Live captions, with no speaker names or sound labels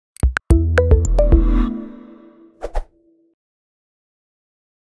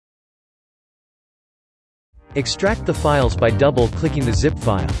Extract the files by double-clicking the zip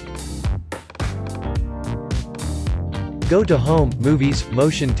file. Go to Home, Movies,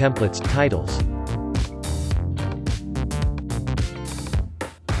 Motion Templates, Titles.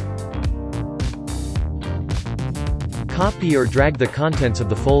 Copy or drag the contents of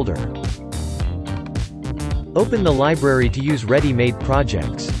the folder. Open the library to use ready-made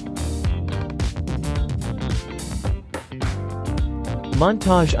projects.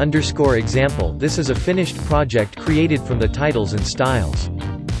 Montage_example. This is a finished project created from the titles and styles.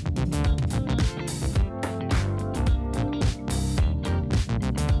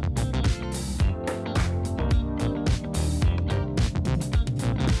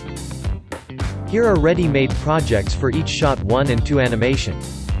 Here are ready-made projects for each shot 1 and 2 animation.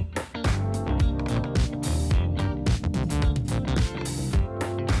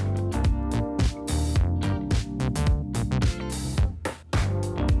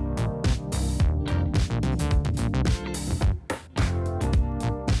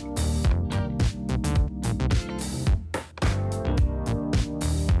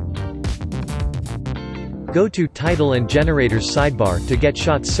 Go to Title and Generators sidebar to get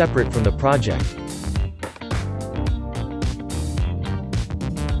shots separate from the project.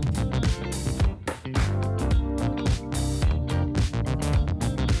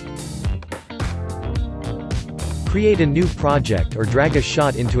 Create a new project or drag a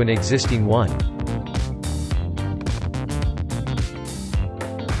shot into an existing one.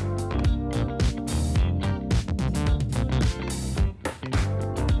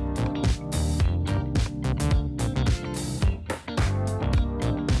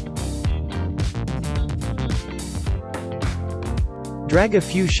 Drag a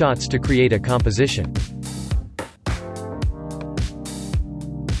few shots to create a composition.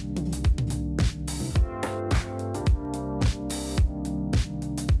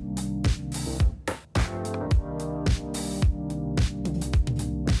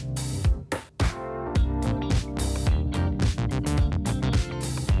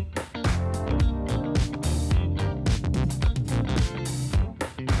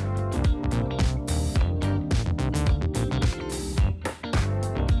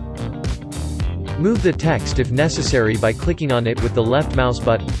 Move the text if necessary by clicking on it with the left mouse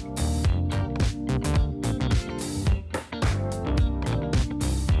button.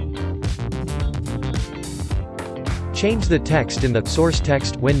 Change the text in the Source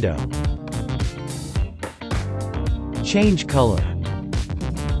Text window. Change color.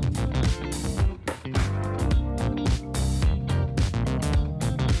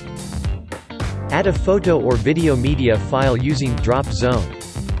 Add a photo or video media file using Drop Zone.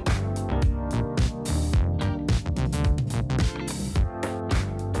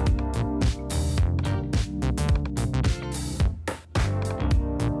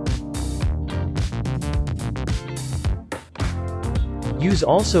 Use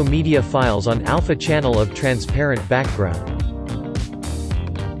also media files on alpha channel of transparent background.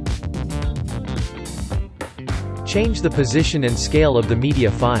 Change the position and scale of the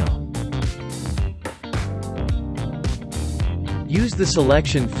media file. Use the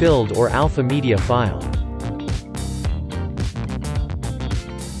selection filled or alpha media file.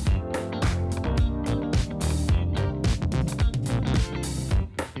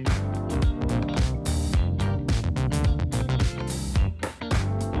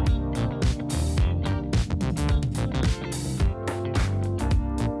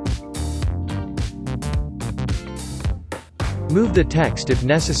 Move the text if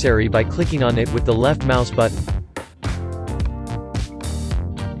necessary by clicking on it with the left mouse button.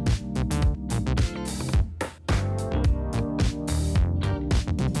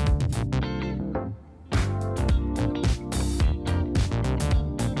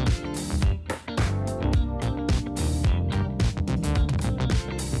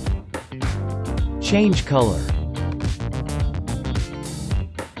 Change color.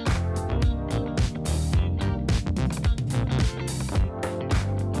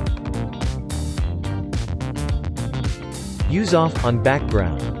 Use off on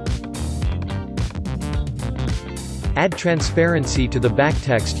background. Add transparency to the back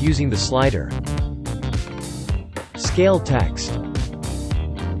text using the slider. Scale text.